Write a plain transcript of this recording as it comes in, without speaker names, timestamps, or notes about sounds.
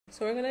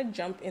So we're gonna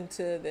jump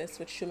into this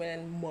with Xiumin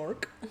and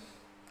Mark,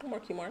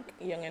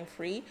 Young and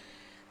Free,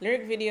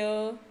 lyric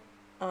video,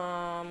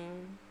 MV,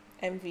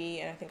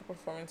 and I think a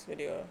performance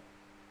video.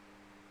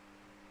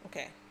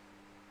 Okay,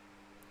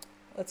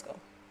 let's go.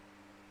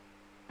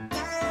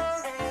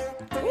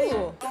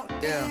 Ooh.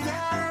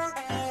 Yeah.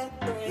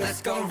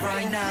 Let's go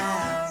right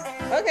now.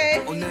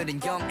 Okay.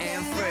 오늘은 young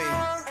and free.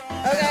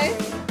 Okay.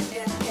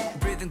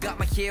 Rhythm got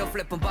my heel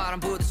flip on 바람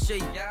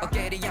부듯이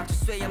어깨를 양쪽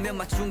쇠하며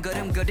맞춘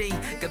걸음걸이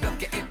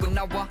가볍게 입고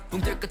나와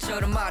붕들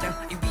것처럼 마련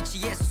이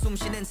위치에서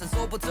숨쉬는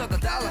산소보다가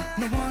달라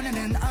너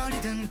원하는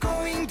어디든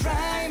going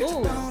drive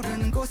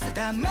떠오르는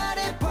곳에다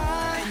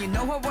말해봐 And you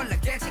know I wanna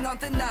dancing on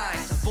the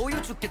night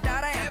보여줄게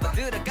따라해봐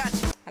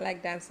들어가지 I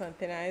like dancing on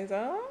thin ice.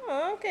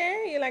 Oh,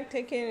 okay. You like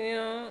taking, you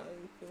know,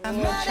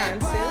 little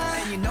chances.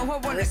 And you know I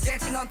wanna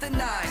dancing on the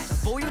night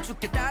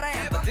보여줄게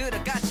따라해봐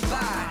들어가지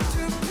봐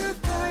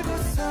툭툭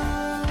털고서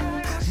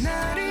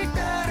나를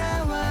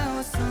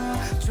따라와서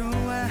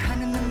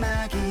좋아하는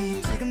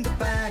음악이 지금도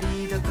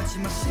발이 더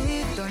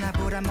거침없이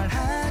떠나보란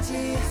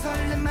말하지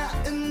설렘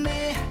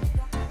마음에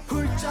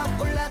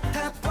훌쩍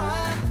올라타봐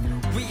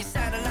위에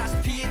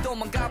살아나서 피해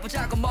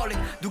도망가보자고 멀리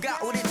누가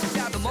우리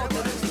찾아도 못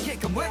들을지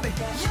Come with me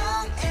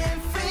Young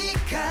and free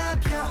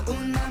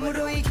가벼운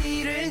마음으로 이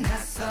길을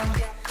나서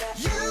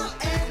You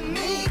and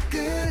me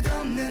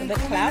끝없는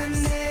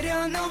고민은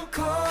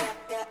내려놓고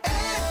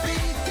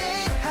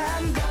Everyday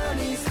한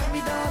번이 삶이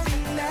더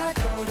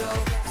빛나도록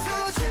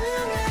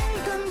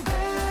소중한 건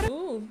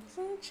바로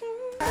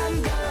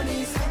한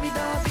번이 삶이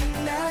더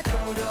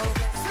빛나도록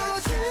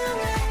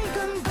소중한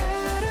건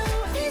바로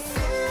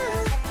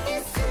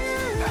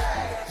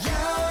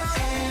Young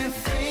and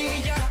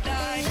free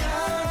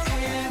Young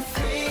and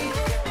free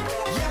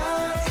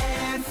Young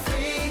and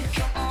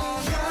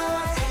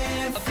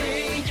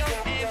free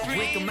Young and free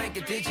We can make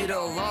it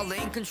digital all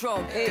in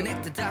control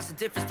Connect the dots to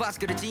different spots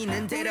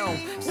그려지는 대로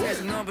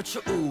세상 넓어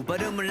추우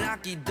발음을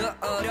하기 더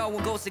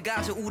어려운 곳에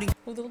가서 우린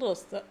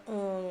Who's the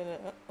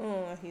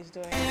he's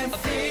doing.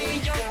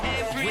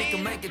 We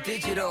can make it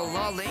digital,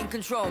 all in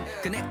control.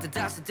 Connect the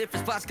dots to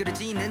different spots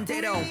그려지는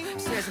대로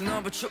세상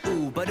넓어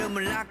추우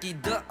발음을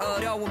하기 더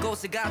어려운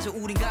곳에 가서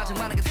우린 가장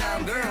많은 게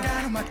time girl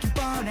가로막힌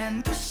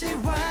뻔한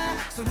도시와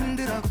손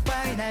흔들어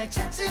goodbye 날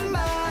찾지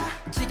마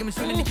지금은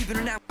술린 네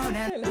기분을 나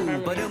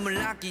원한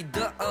발음을 하기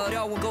더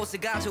어려운 곳에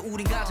가서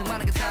우린 가장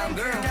많은 게 time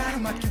girl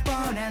가로막힌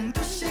뻔한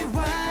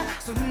도시와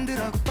손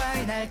흔들어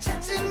goodbye 날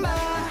찾지 마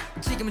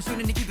지금은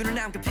술린 네 기분을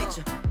남겨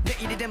picture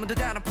내일이 되면 더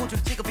다른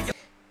포즈로 찍어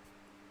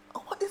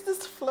What is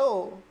this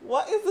flow?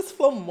 What is this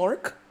flow,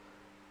 Mark?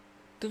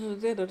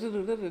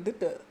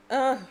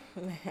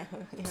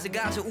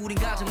 가서 우린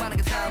가장 많은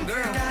게 time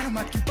girl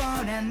가로막힌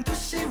뻔한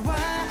도시와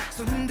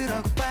손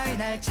흔들어 goodbye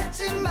날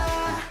찾지 마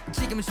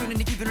지금은 술린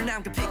네 기분을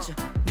남겨 picture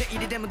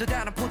내일이 되면 더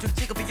다른 포즈로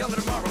찍어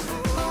영어로 말어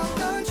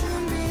어떤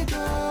준비도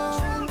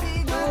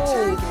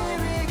잘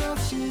계획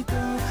없이도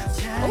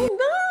Oh no,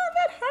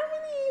 that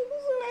harmony!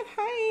 Who's that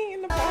high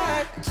in the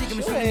back?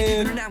 지금은 술린 네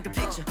기분을 남겨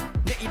picture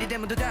내일이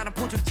되면 더 다른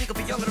포즈로 찍어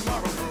영어로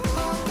말어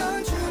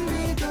어떤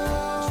준비도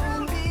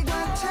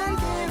잘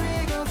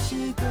계획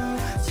없이도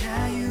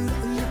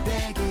자유로운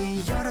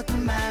여백이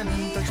열었던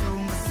맘이 더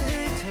좋은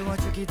것을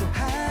채워주기도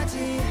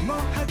하지 뭐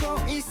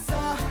하고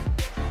있어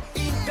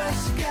이럴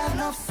시간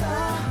없어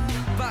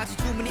바지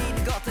주머니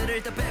있는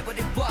것들을 다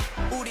빼버려봐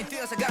우린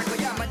뛰어서 갈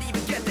거야 might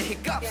even get the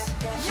hiccups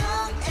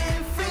Young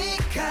and free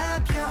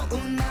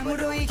가벼운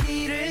마음으로 이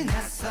길을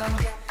나서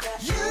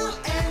You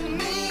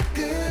and me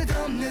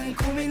끝없는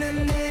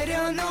고민은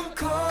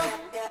내려놓고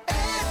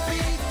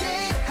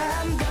Everyday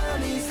한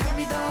번이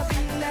삶이 더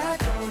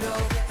빛나도록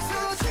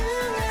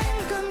소중한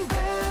건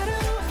바로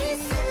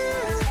It's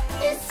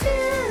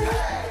you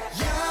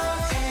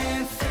Young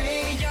and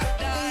free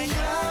Young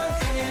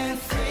and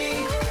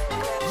free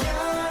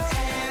Young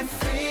and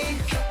free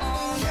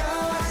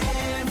Young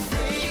and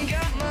free You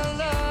got my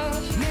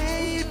love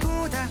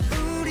내일보다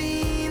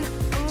우린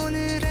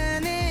오늘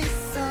안에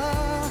있어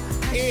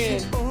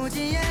다시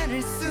오지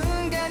않을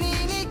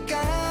순간이니까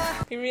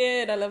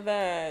Period, I love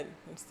that.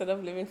 Instead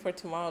of living for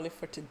tomorrow, live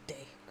for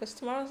today. Because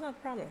tomorrow's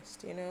not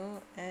promised, you know?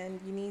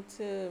 And you need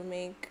to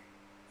make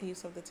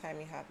use of the time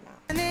you have now.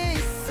 안에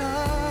있어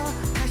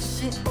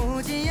다시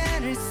오지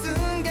않을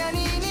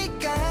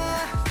순간이니까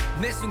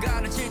매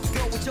순간을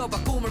즐기고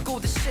잊어봐 꿈을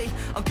꾸듯이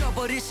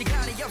엉켜버릴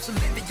시간이 없어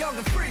live the young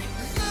and free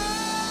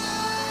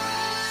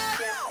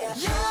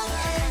Young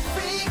and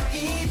free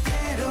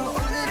이대로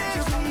오늘을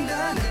조금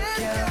더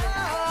느껴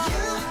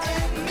You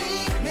and me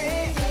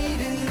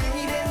내일은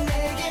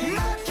내게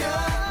맡겨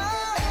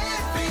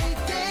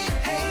Everyday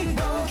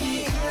행복이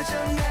이어져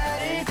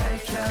나를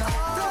밝혀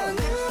더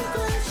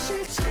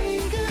눈부실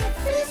지금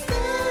Feels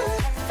good,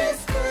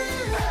 feels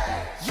good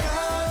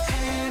Young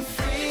and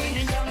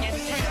free Young and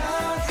free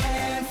Young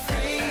and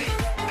free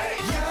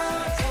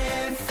Young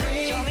and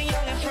free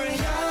Young and free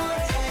Young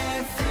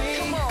and free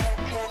Come on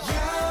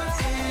Young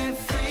and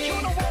free You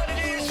know what it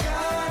is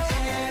Young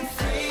and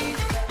free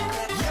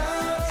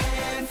Young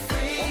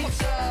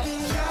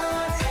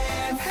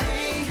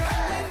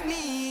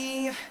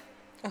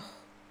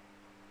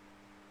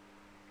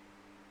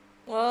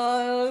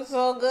Oh, it was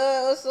so good.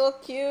 It was so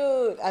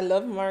cute. I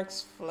love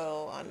Mark's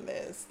flow on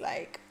this.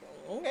 Like,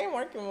 okay,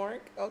 Marky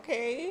Mark.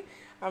 Okay.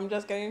 I'm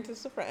just getting into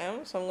Super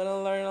M, so I'm going to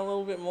learn a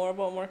little bit more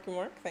about Marky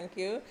Mark. Thank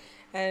you.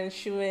 And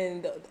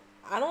Xiumin,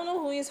 I don't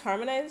know who he's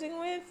harmonizing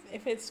with,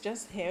 if it's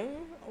just him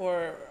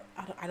or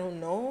I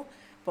don't know,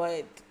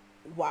 but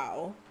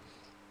wow.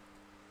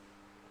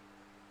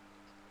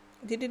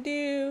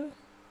 Do.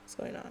 What's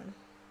going on?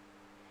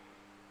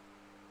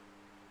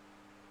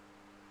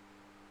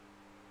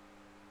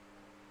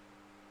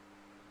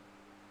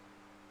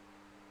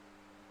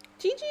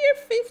 Gigi, you're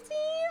 50?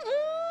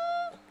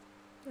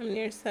 I'm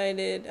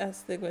nearsighted,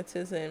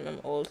 astigmatism.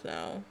 I'm old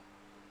now.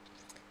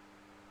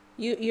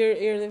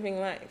 You're living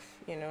life,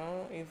 you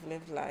know. You've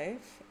lived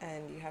life,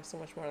 and you have so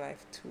much more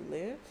life to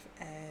live,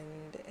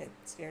 and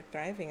you're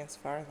thriving as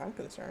far as I'm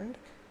concerned.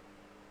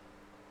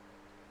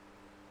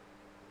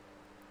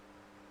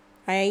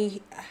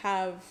 Apparently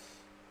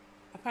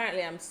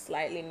I'm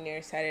slightly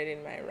nearsighted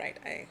in my right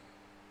eye.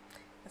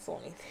 That's the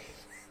only thing.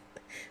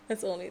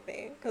 That's the only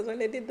thing. Because when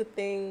they did the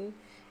thing,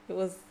 it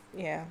was,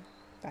 yeah,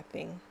 that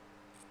thing.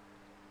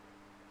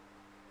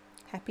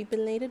 Happy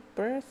belated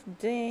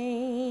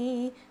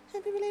birthday.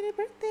 Happy belated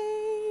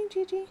birthday,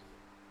 Gigi.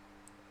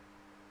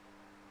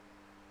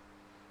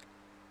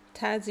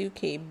 Taz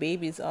UK,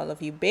 babies, all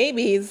of you.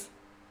 Babies?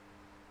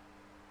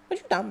 What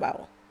you talking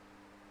about?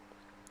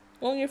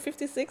 Oh, you're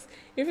 56?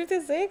 You're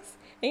 56?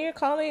 And you're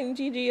calling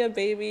Gigi a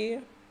baby?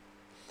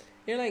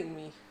 You're like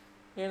me.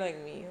 You're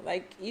like me.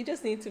 Like, you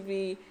just need to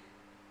be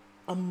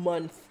a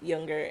month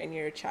younger and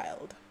you're a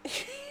child.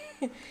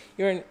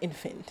 You're an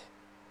infant.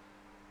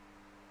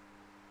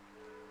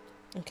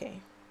 Okay.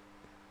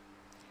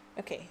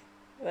 Okay.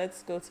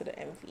 Let's go to the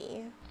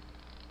MV.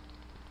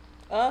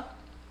 Oh.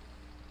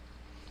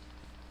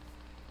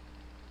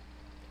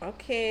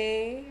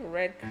 Okay.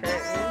 Red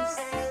curtains.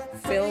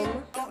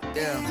 Film.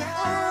 Yeah.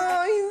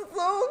 Oh, he's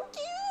so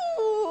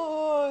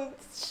cute.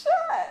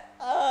 Shut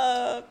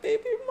up,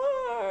 baby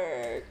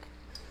Mark.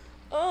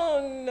 Oh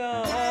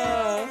no.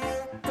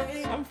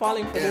 I'm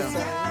falling for this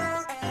one.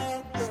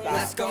 Stop.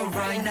 Let's go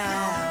right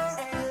now.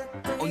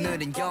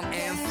 오늘은 young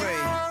and free.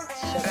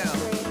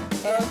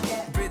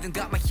 Rhythm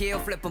got my heel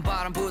flipping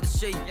바람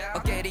부듯이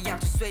어깨를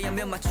양쪽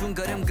쇠하며 맞춘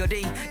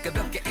걸음걸이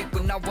가볍게 입고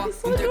나와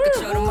꿈들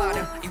끝처럼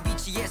마련 이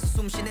위치에서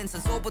숨쉬는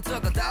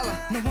산소부터가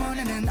달라 내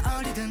원하는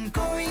어디든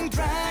going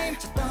drive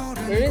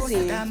Where is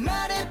he? And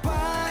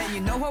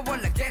you know I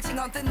want like catching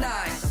on the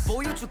night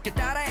보여줄게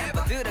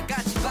따라해봐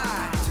들어가지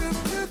마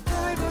툭툭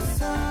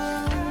털고서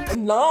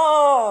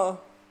No.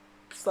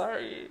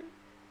 Sorry.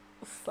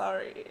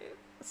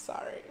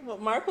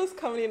 But Mark was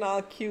coming in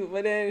all cute,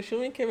 but then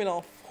Xiumin came in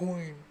all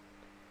fine.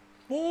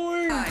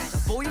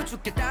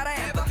 보여줄게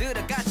따라해봐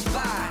들어가지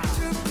마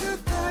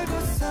툭툭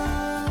털고서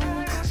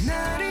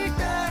나를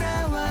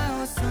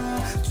따라와서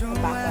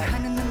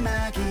좋아하는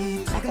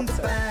음악이 지금도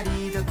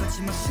발이 더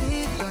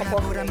거침없이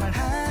떠나보란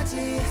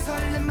말하지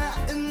설렘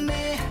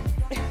마음에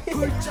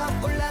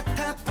훌쩍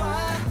올라타봐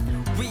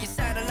위에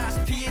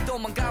살아나서 피해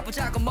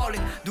도망가보자고 멀리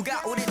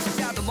누가 우리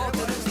찾아도 못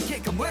들을지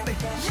kick 'em with me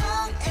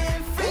Young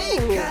and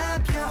free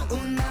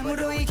가벼운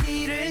마음으로 이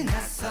길을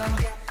나서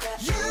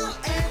You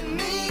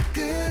and me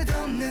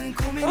끝없는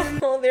고민은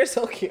Oh, they're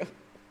so cute.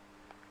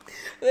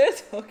 They're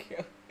so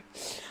cute.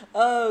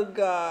 Oh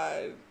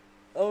god.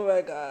 Oh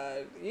my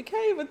god. You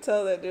can't even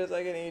tell that there's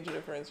like an age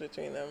difference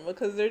between them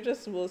because they're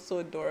just both so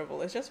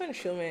adorable. It's just when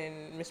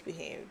Xiumin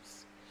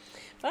misbehaves.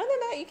 But other than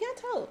that, you can't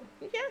tell.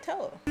 You can't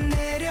tell.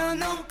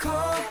 내려놓고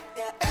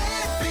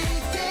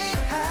everyday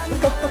한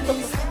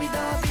번이 삶이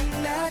더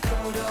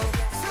빛나도록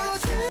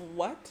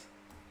What?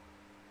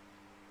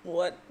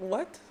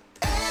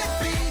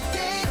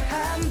 everyday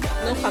한 No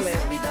번이 comment.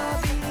 삶이 더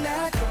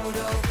빛나도록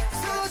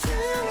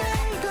소중한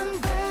건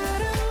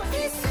바로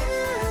있어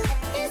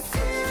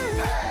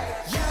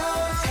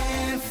Young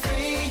and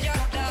free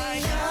Young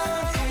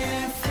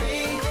and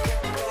free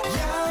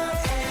Young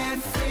and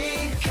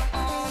free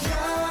Young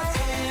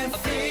and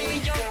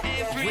free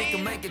We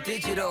can make it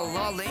digital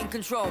all in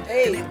control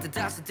Hey. Connected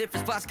dots the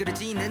different spots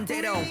그려지는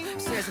대로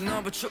세상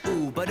넓어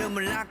추우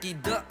발음을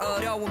낳기 더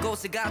어려운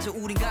곳에 가져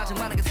우린 가장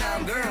많은 게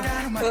삶 girl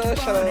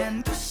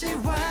뻔한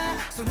도시와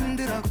손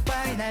흔들어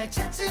goodbye 날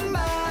찾지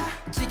마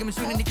지금은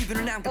주는 네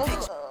기분을 남겨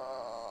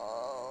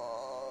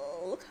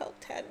Oh, look how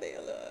tan they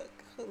look.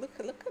 Look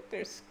at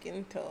their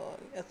skin tone.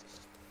 It's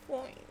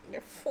fine.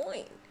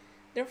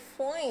 They're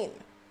fine.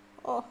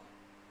 Oh,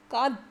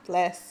 God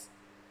bless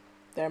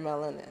their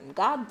melanin.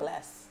 God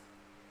bless.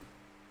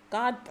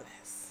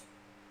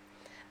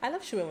 I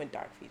love Xiumin with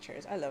dark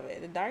features. I love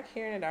it. The dark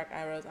hair and the dark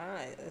eyebrows.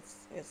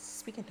 It's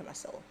speaking to my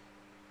soul.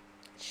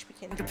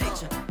 Speaking to my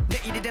soul.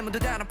 내일이 되면 더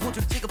다른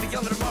포즈를 찍어봐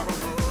영어로 말로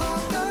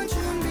어떤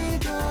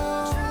준비도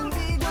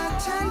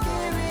와찬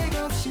계획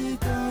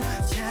없이도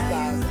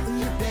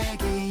자유로운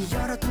여백이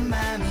열었던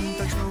맘이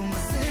더 좋은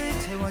것을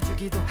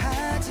채워주기도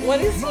하지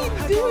What is he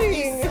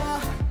doing?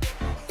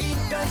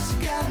 이럴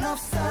시간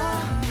없어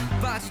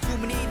바지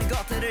주머니 있는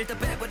것들을 다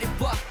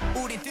빼버려봐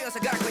우린 뛰어서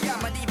갈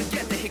거야만 입은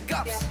get the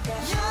hiccups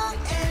Young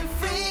and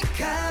free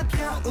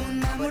가벼운 새로운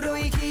마음으로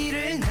이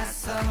길을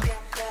나서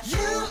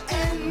You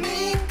and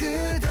me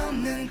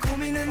끝없는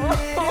고민은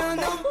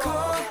내려놓고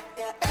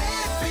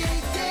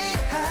Everyday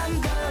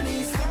한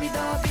번이 삶이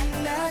더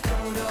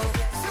빛나도록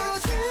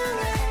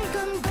소중한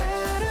건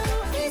바로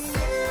It's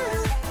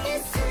you,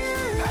 It's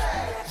you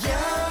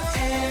Young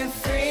and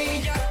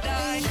free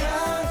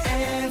Young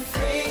and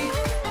free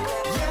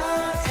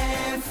Young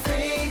and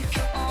free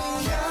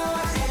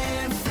Young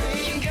and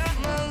free You got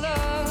my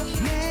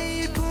love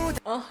내일보다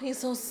Oh, he's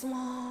so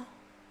small.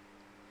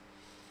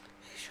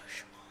 He's so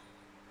small.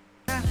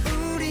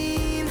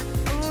 우린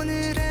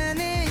오늘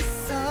안에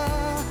있어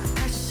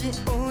다시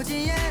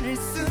오지 않을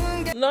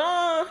순간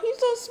Nah, he's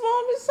so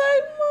small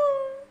beside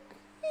Mark.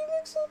 He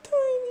looks so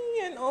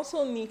tiny. And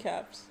also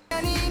kneecaps.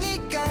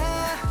 아니니까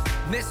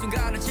매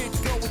순간은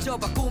질투가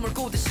외쳐봐 꿈을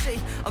꾸듯이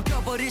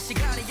엉켜버릴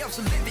시간이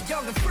없어 live it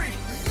young and free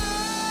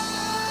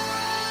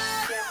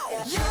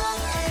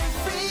Young and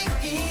free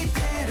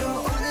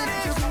이대로 오늘을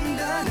조금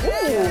더 느껴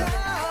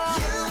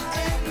You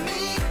and me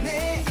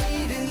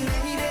내일은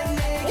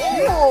내게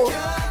Ooh.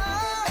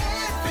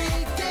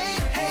 Everyday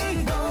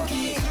행복이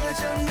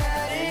이어져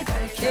나를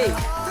밝혀 Hey,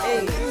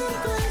 hey.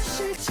 그것이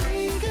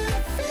지금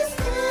feels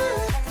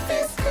good,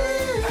 feels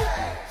good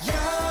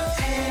Young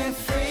and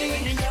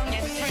free Young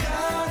and free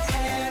Young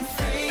and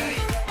free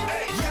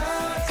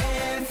Young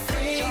and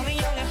free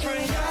Young and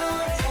free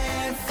Young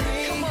and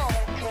free Come on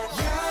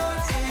Young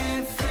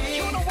and free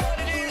You know what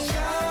it is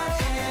Young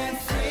and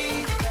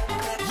free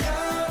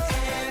Young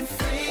and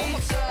free One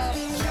more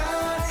time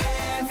Young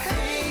and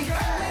free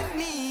With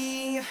me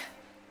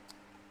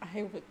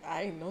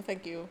No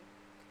thank you.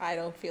 I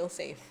don't feel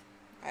safe.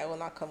 I will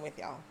not come with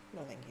y'all.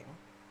 No thank you.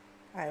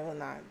 I will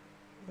not.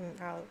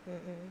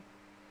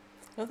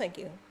 No thank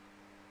you.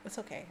 It's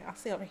okay. I'll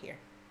stay over here.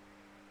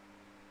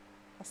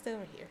 I'll stay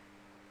over here.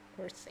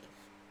 We're safe.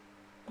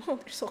 Oh,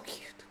 they're so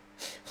cute.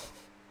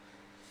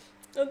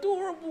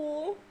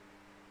 Adorable.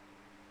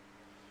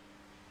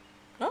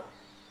 Huh?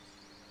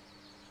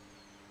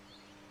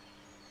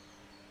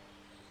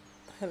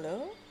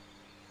 Hello?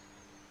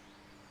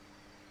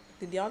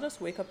 Did y'all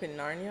just wake up in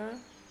Narnia?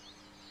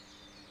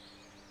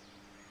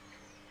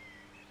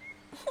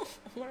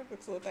 Mark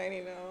looks so tiny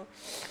now.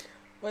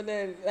 But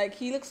then, like,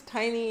 he looks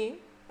tiny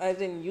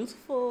as in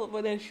youthful,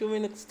 but then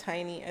Xiumin looks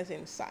tiny as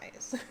in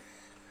size.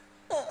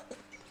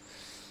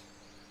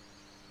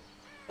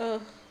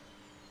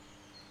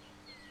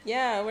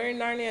 Yeah, we're in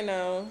Narnia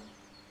now.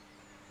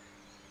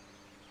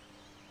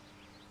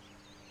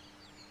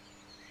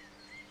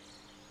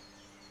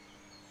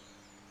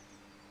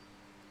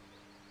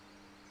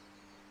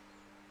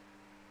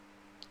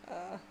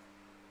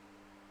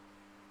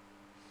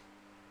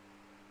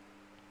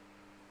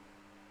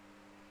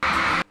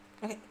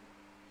 Okay,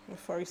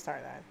 before we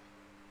start that.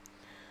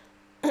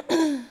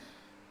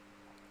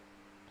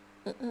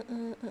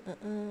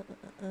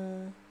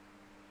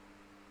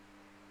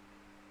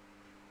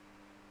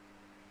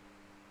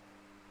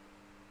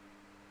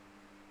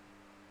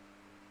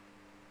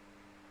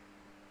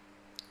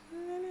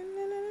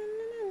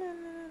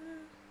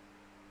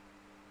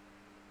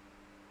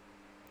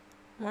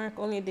 Mark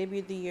only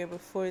debuted the year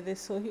before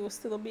this, so he was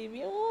still a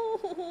baby.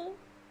 Oh,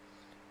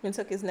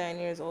 Minseok is 9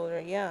 years older.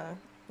 Yeah,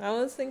 I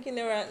was thinking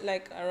they were at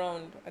like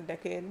around a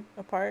decade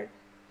apart.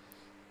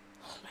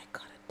 Oh my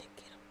god, a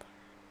decade apart.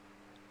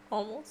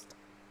 Almost.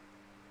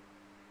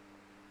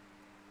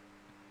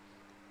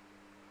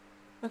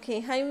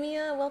 Okay, hi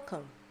Mia,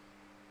 welcome.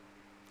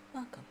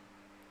 Welcome.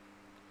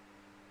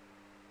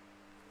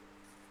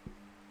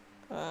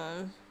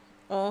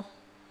 Oh,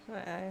 my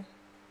eye.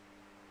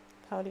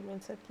 Howdy,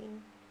 Minseok.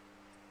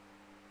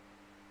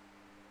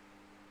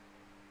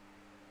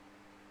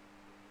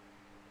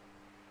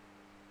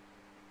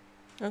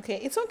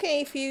 Okay, it's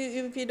okay if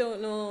you don't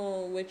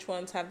know which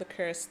ones have the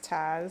cursed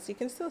Taz. You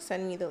can still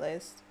send me the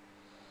list.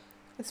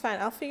 It's fine.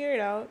 I'll figure it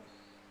out,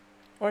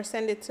 or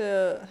send it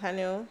to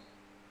Hanyo.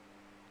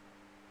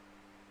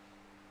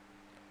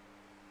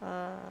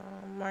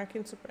 Mark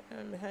and Super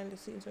behind the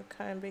scenes with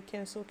Kai and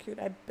Bacon, so cute.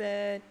 I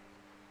bet.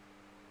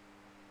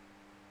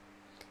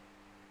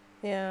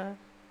 Yeah.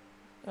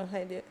 Oh,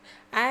 I did.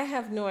 I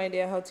have no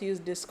idea how to use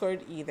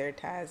Discord either,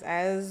 Taz,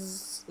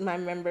 as my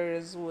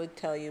members would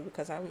tell you,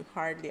 because I'm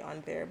hardly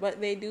on there. But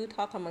they do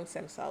talk amongst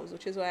themselves,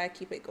 which is why I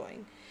keep it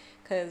going,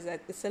 because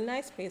it's a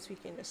nice place we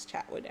can just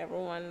chat with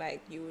everyone,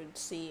 like you would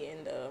see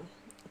in the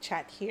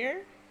chat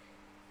here,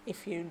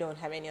 if you don't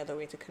have any other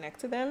way to connect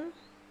to them.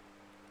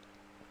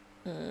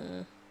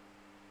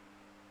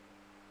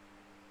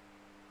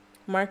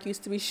 Mark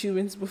used to be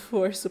Xiumin's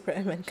before Super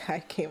M and Kai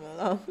came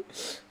along.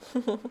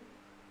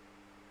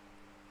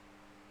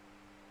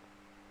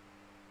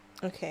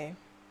 Okay.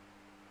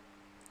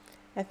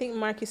 I think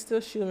Mark is still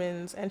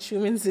Xiumin's, and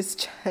Xiumin's is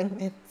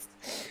Changmin's.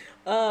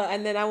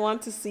 And then I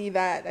want to see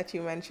that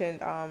you mentioned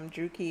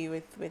Druki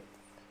with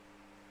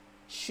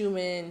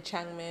Xiumin,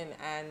 Changmin,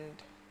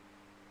 and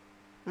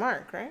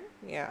Mark, right?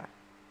 Yeah.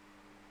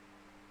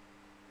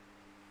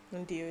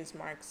 And Dio is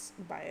Mark's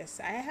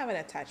bias. I have an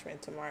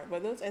attachment to Mark,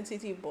 but those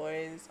NCT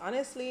boys,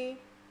 honestly,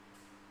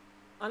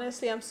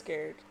 Honestly, I'm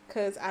scared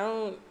because I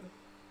don't.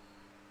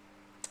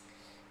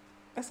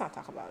 Let's not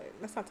talk about it.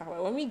 Let's not talk about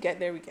it. When we get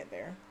there, we get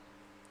there.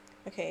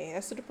 Okay,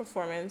 let's do the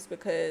performance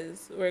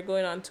because we're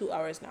going on 2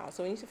 hours now,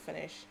 so we need to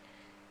finish.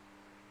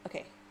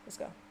 Okay, let's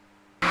go.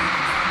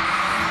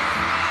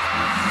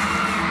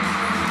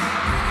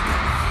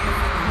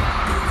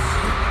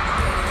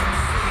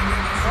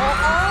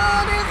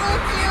 Oh, they're so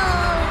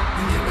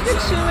cute. Look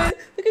at Xiumin.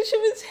 Look at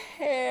Xiumin's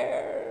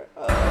hair.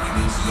 Oh.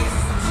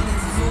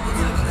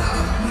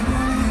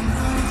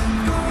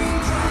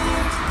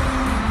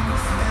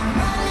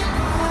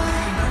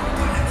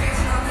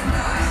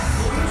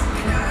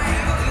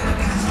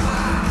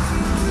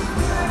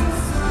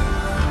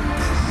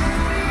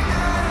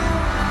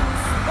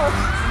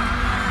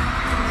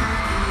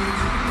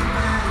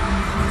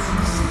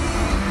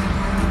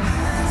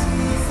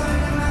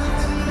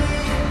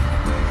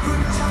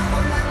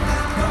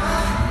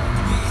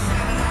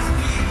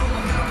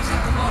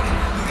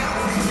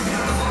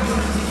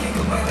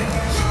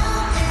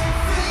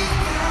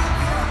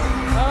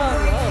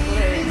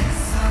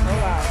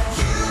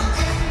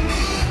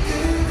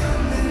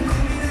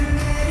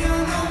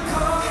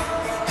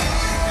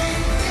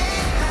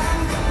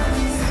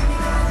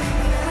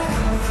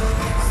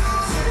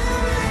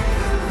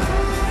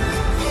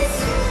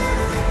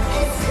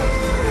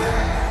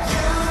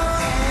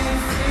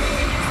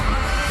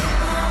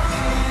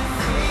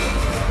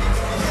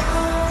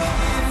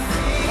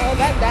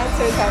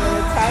 Having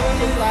the time of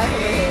his life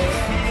over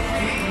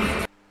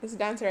here. This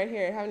dancer right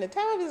here having the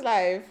time of his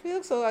life. He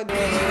looks so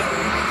adorable.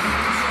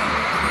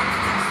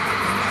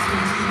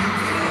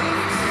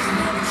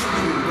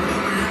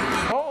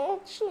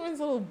 Oh, Xiumin's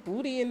little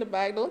booty in the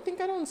back. Don't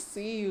think I don't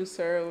see you,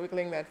 sir,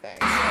 wiggling that thing.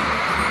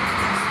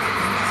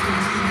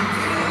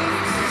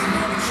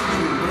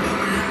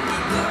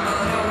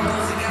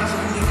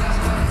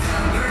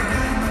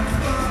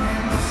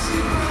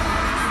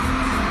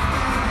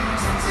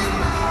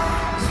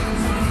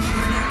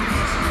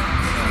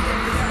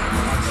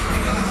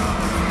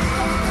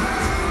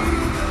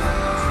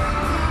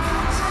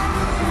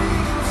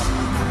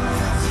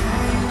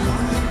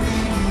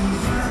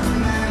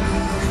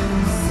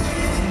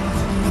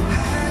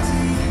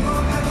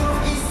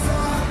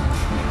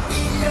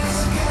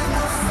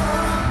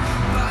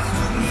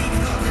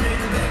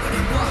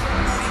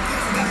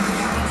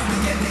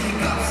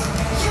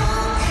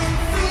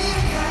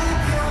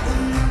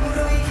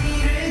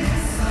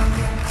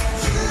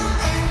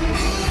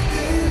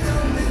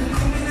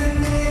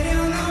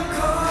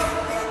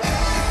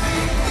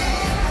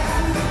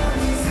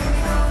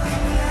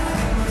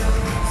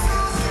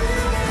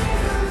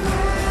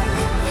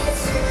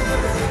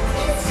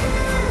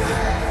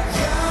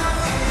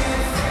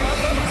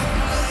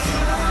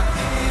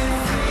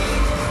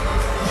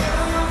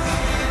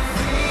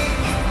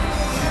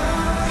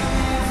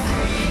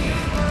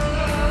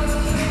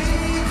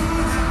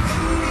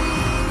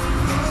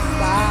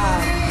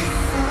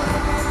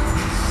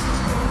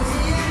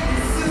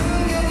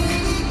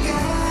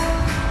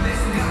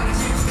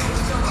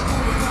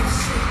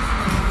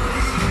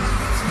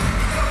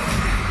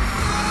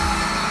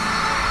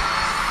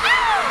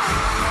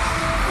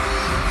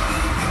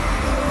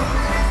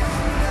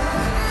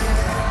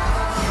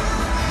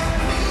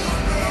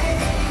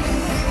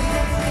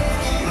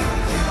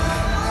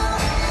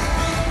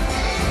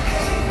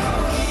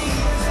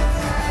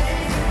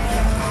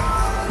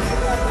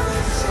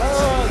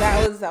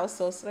 That was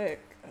so slick.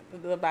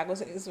 The bag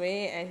was in his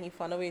way and he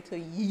found a way to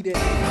yeet it.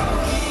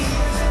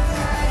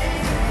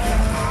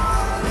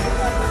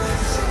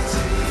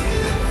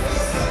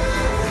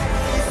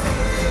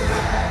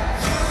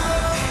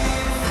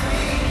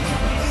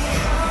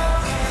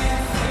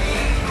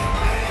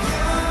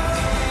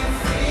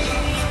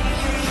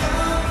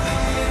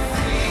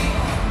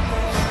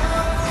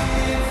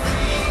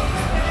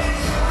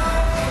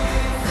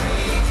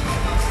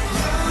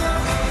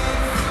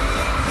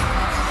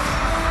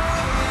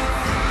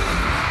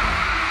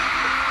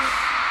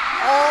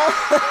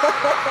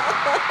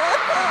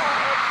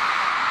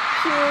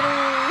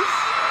 Cuties.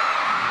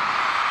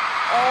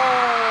 Oh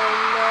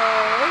no.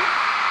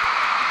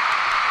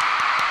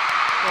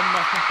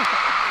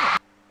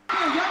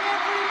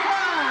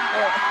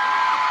 Oh.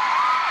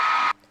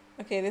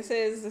 Okay, this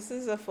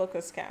is a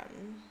focus cam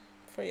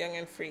for Young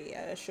and Free,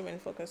 a Xiumin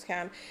focus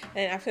cam.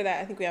 And after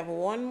that, I think we have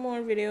one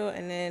more video,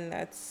 and then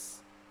that's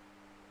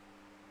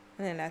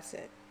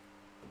it.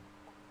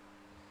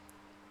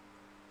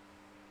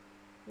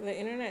 The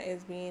internet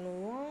is being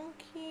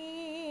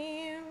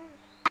wonky.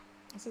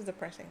 This is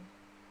depressing.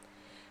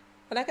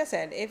 But like I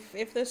said,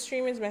 if the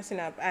stream is messing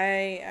up,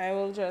 I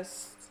will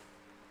just,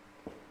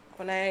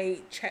 when I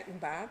check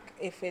back,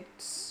 if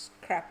it's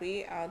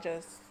crappy, I'll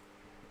just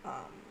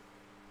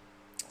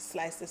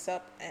slice this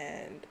up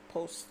and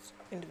post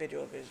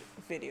individual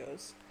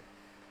videos.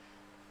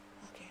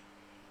 Okay.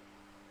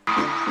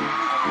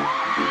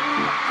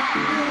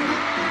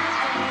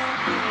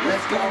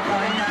 Let's go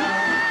right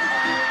now.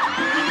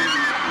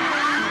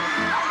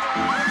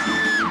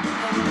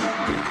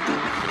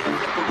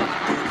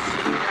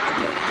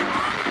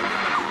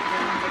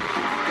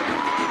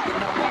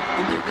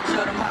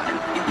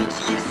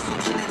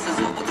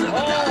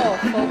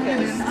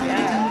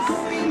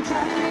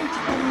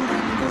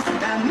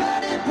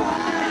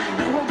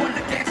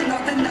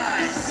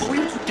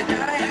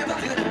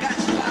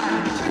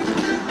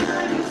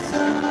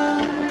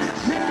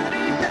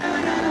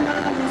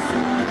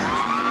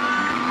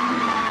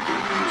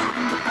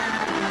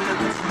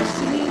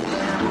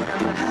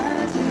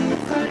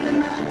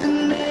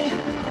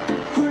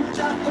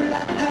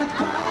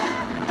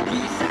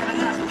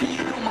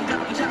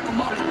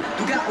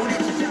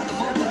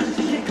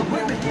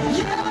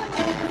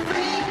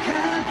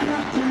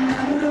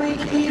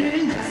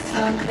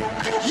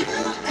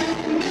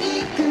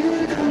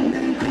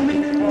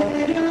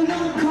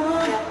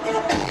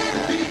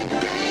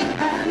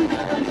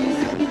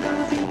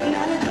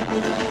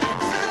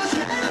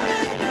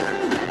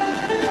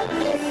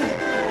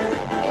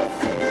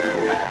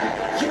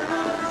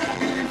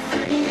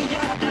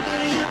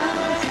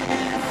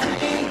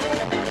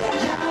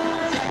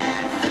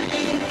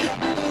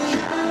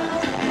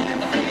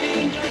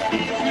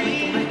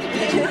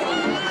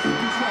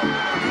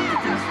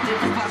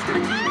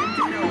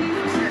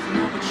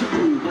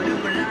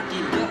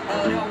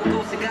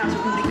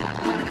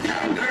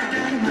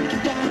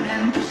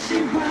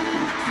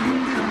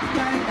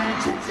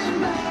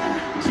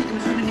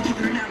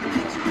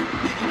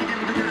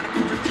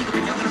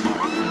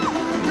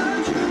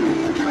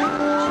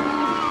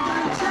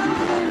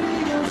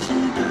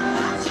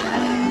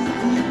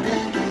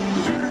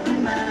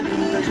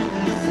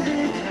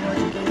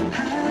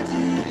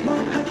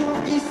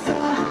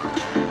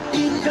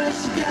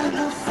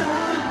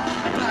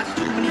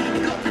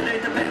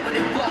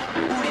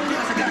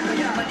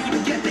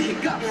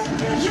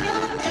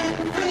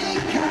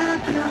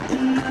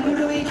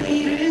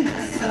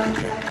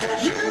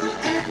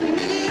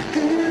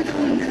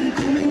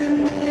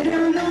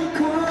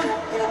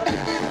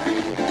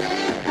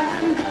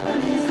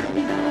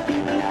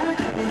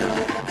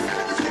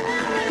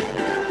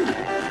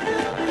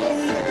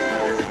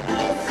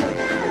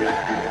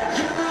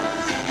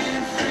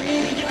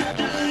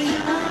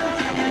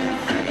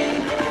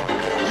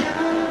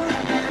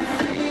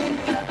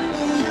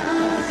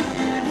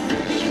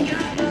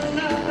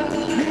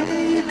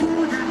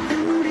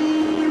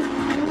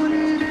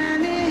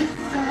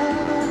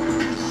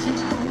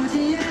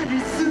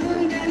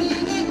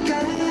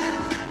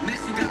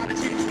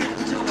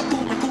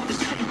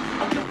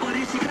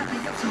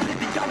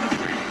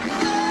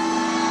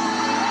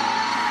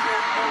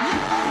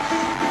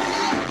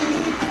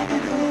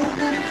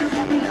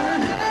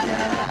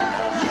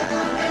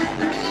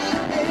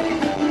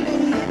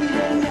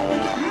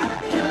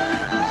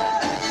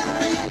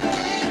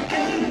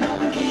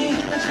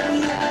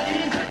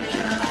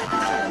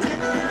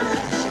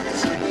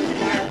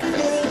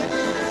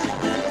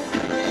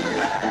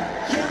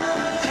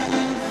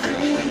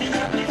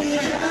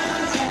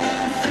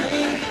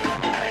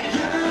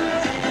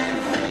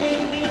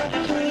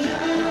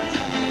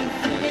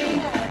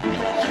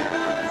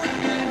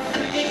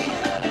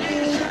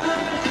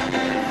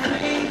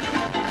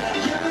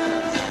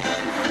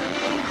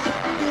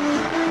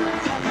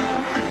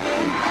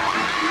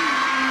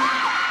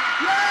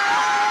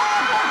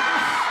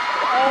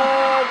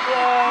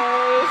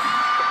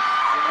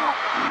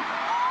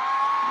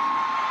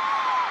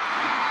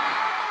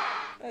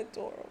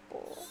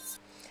 Adorable.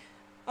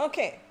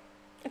 Okay,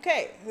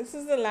 this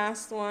is the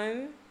last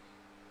one.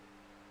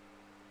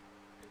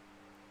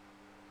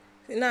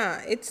 Nah,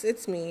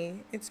 it's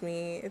me. It's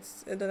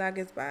the lag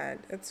is bad.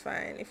 It's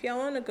fine. If y'all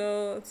wanna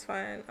go, it's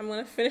fine. I'm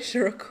gonna finish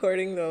the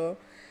recording though.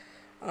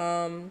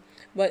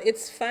 But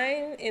it's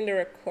fine in the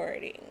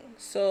recording.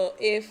 So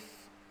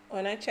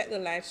when I check the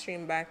live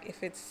stream back,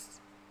 if it's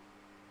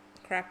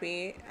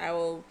crappy, I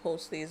will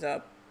post these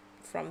up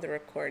from the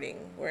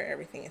recording where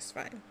everything is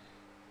fine.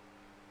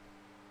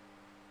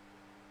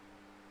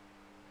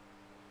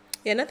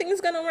 Yeah, nothing is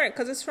gonna work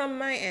because it's from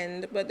my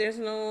end, but there's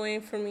no way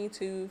for me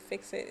to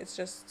fix it. It's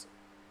just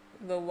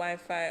the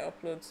Wi-Fi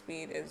upload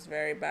speed is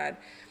very bad.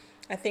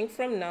 I think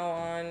from now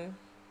on,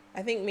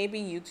 I think maybe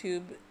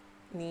YouTube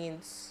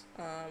needs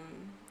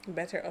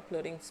better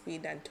uploading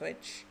speed than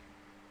Twitch,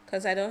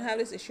 because I don't have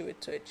this issue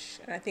with Twitch,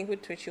 and I think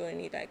with Twitch you only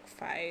need like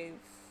 5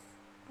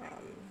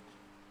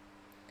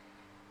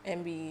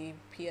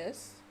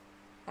 Mbps.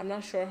 I'm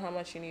not sure how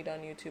much you need on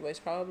YouTube, but it's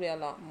probably a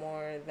lot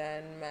more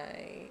than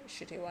my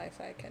shitty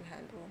Wi-Fi can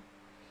handle.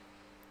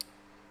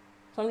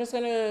 So I'm just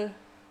gonna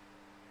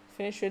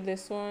finish with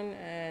this one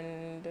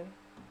and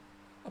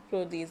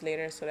upload these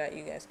later so that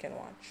you guys can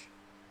watch.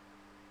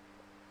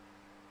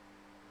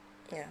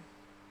 Yeah.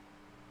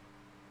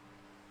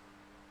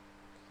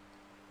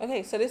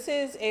 Okay, so this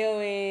is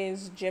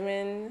AOA's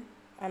JIMIN.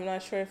 I'm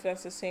not sure if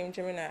that's the same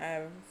JIMIN that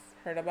I've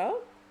heard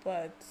about,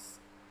 but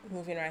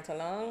moving right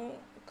along.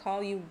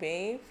 Call You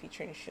BAE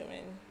featuring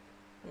Xiumin.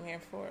 I'm here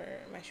for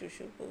my shoo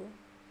boo.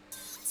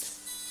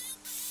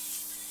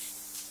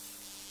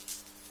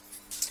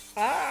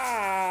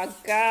 Ah,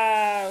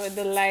 God, with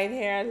the light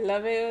hair. I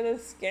love it with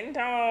the skin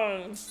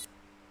tone.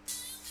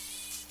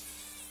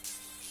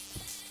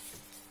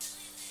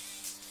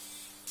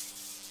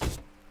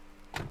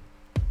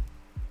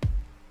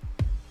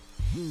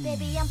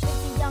 Baby, I'm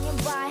pretty young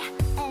and bright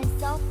and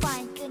so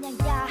fine. 그냥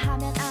야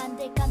하면 안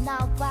될까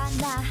너와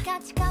나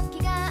같이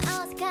걷기가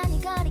어색한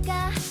이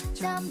거리가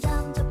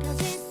점점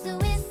좁혀질 수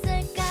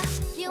있을까?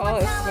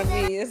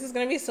 This is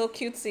gonna be so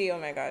cutesy. Oh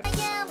my God. Oh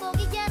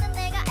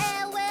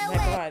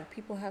my God,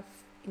 people have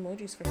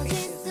emojis for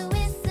faces.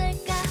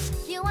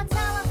 You want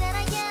time that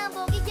I am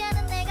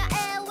보기에는 내가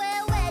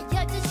애외외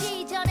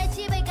 12시 전에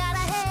집에 가라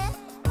해.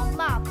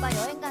 엄마 아빠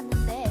여행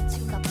갔는데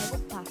지금 나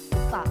배고파.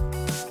 오빠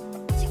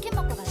치킨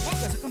먹고 갈래?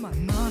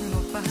 잠깐만 너는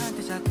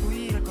오빠한테 자꾸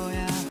이럴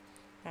거야.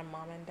 My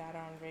mom and dad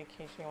are on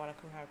vacation. You wanna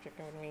come have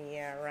chicken with me?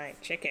 Yeah, right.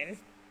 Chicken.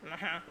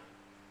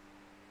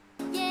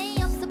 예의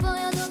없어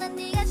보여도 난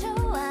네가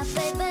좋아,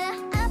 baby.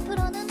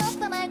 앞으로는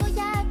오빠 말고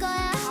야할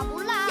거야. 아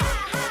몰라.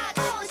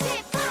 야하고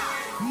싶어.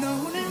 너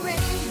오늘 왜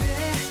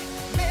이래,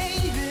 왜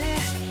이래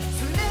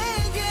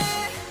설레게.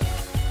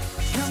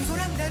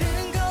 평소랑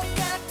다른 것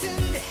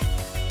같은데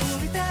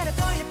오늘따라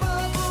더 예뻐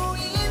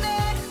보이네.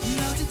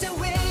 너 진짜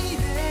왜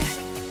이래,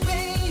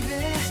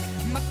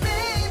 my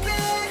baby.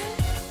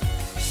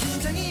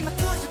 심장이 막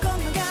터질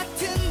것만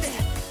같은데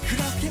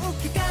그렇게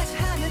웃기까지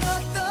하면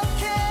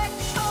어떡해.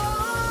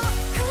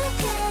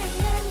 그렇게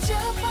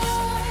만져봐.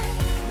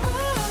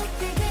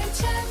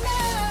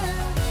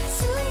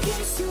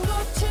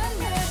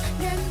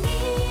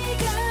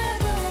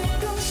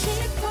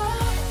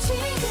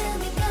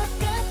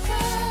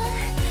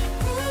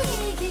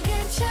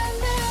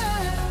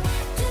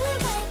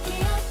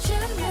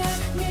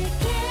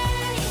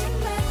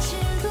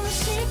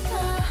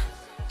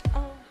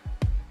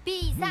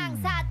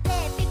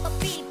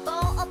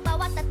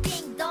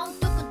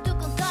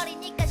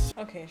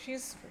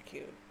 she's super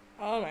cute.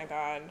 Oh my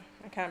god,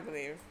 I can't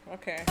believe.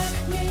 Okay.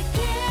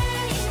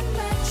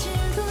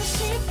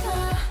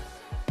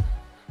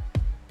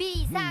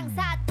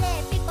 비상사태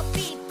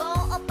삐뽀삐뽀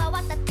오빠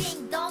왔다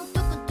띵동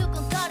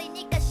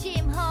뚜근뚜근거리니까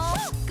심호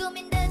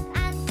꾸민 듯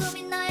안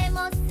꾸민 너의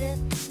모습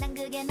난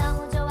그게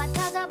너무 좋아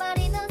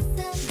터져버린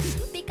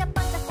웃음 삐까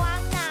번쩍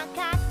꽉나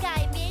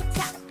가까이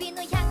밀착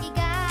비누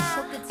향기가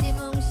코끝이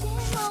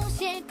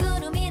뭉실뭉실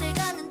구름 위를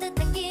걷는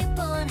듯한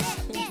기분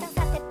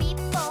비상사태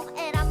삐뽀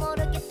에라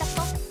모르겠다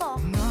뽀뽀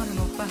너는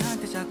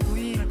오빠한테 자꾸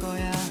이럴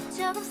거야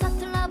조금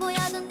서툴러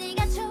보여도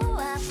네가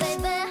좋아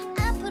baby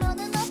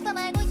앞으로는 오빠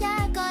말고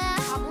야할 거야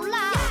다 몰라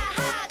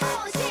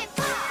하고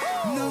싶어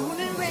너 오늘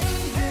왜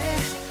이래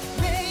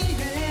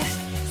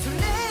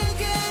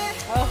설레게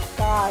Oh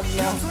god,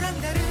 no.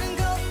 평소랑 다른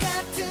것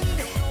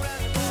같은데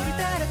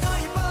오늘따라 더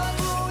예뻐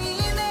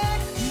보이네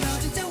너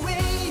진짜 왜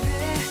이래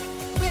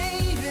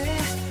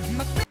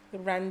막 The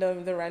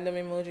random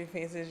emoji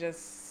face is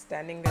just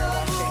standing there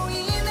watching.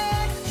 보이네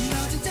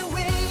너 진짜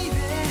왜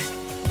이래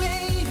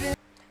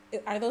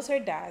Are those her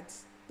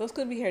dads? Those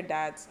could be her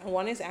dads. And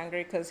one is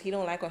angry because he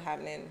don't like what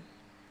happening.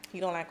 He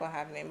don't like what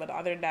happening. But the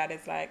other dad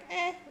is like,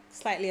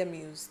 slightly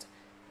amused.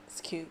 It's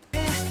cute.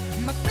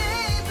 막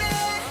baby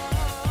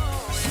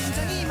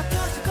심장이 막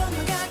터질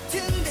것만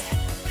같은데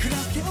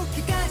그렇게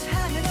웃기까지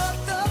하면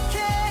어떡해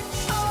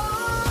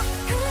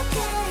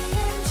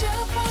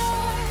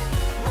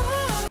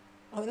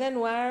And then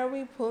why are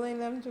we pulling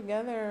them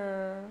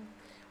together?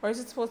 Or is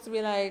it supposed to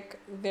be like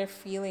their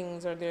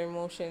feelings or their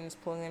emotions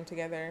pulling them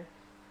together?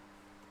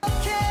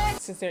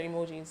 Since they're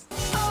emojis.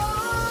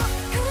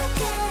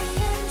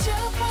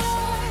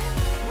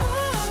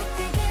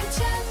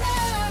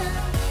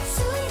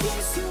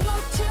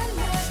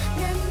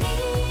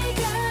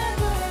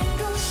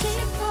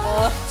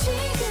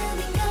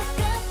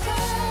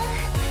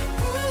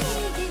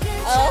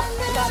 Oh,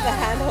 not the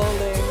hand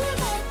holding.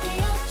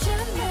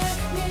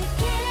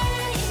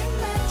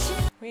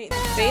 Wait, the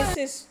face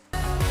is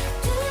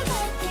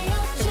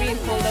being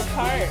pulled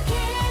apart.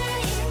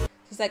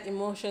 It's like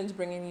emotions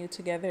bringing you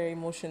together,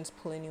 emotions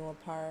pulling you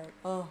apart.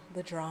 Oh,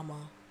 the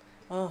drama.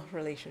 Oh,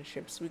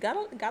 relationships. We gotta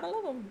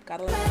love them.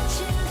 Gotta love them.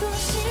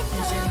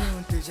 이제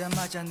눈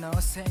뜨자마자 너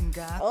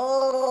생각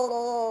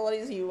Oh, what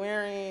is he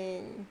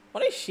wearing?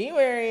 What is she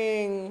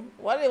wearing?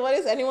 What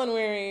is anyone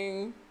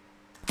wearing?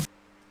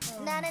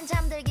 나는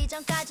잠들기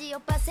전까지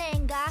오빠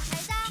생각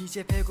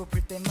이제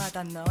배고플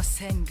때마다 너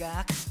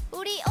생각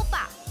우리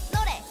오빠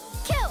노래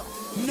큐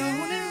너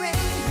오늘 왜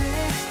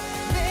이래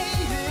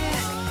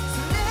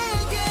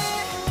설레게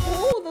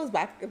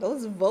Oh,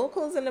 those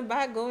vocals in the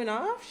back going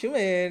off.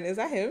 Xiumin, is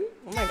that him?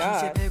 Oh my 이제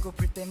god.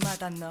 배고플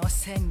때마다 너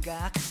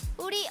생각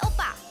우리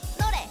오빠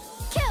노래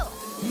큐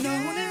너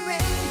오늘 왜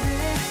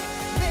이래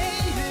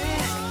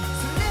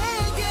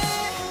설레게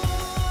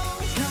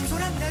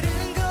평소랑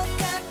다른 것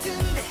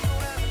같은데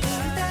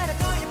오늘따라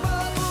더 예뻐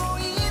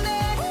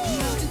보이네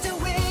너 진짜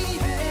왜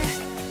이래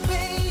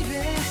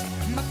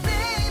막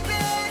baby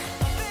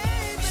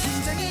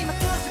심장이 막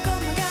터질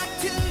것만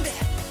같은데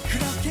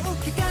그렇게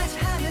웃기까지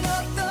하면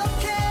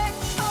어떡해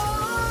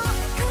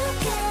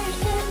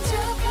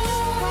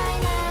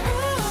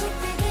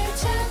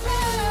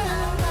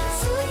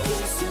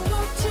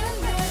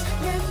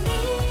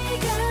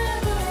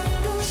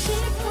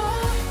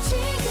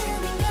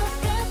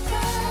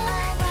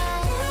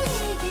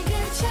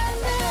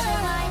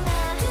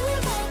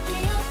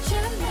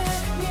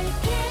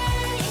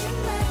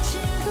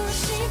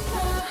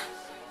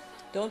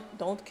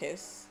Don't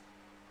kiss.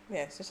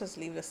 Yes, just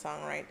leave the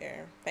song right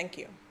there. Thank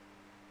you.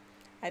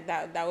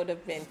 That would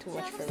have been too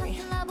much for me.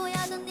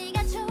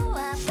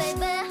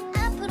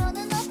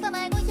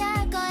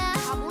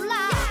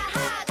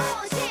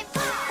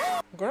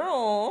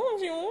 Girl,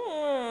 what you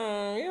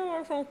want? You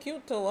went from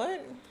cute to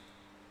what?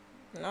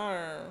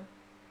 No.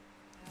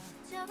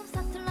 조금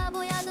서툴러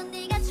보여도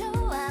네가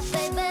좋아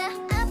baby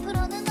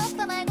앞으로는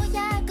오빠 말고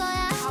야할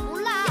거야 다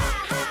몰라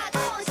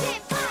하고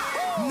싶어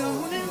너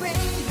오늘 왜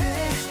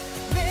이래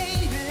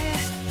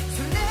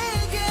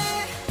설레게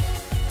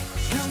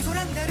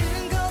평소랑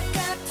다른 것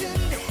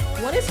같은데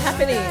What is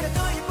happening?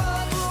 더 예뻐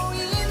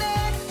보이네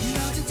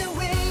너 진짜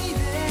왜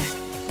이래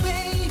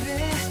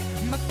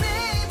막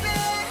baby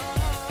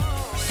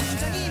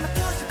심장이 막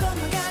터질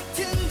것만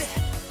같은데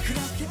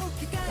그렇게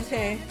웃기까지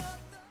Okay.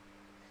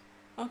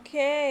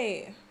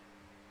 Okay.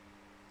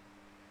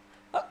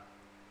 Oh.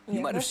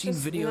 You might have that's seen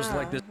just- videos nah,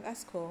 like this.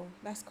 That's cool.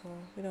 That's cool.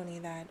 We don't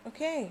need that.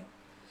 Okay.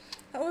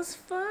 That was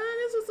fun.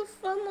 This was a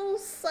fun little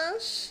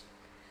sesh.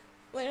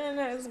 The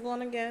internet is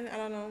going again. I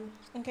don't know.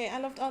 Okay, I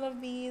loved all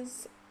of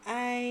these.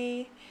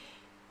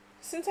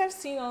 Since I've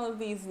seen all of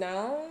these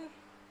now,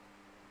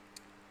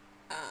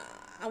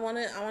 I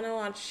wanna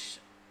watch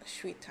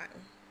Sweet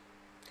Time.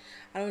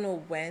 I don't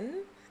know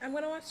when I'm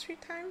gonna watch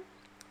Sweet Time,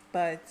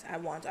 but I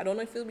want. I don't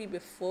know if it'll be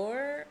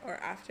before or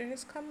after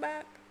his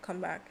comeback,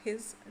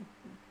 his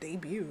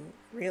debut,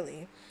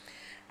 really.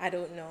 I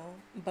don't know,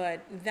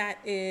 but that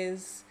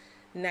is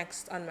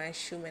next on my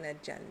Xiumin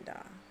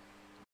agenda.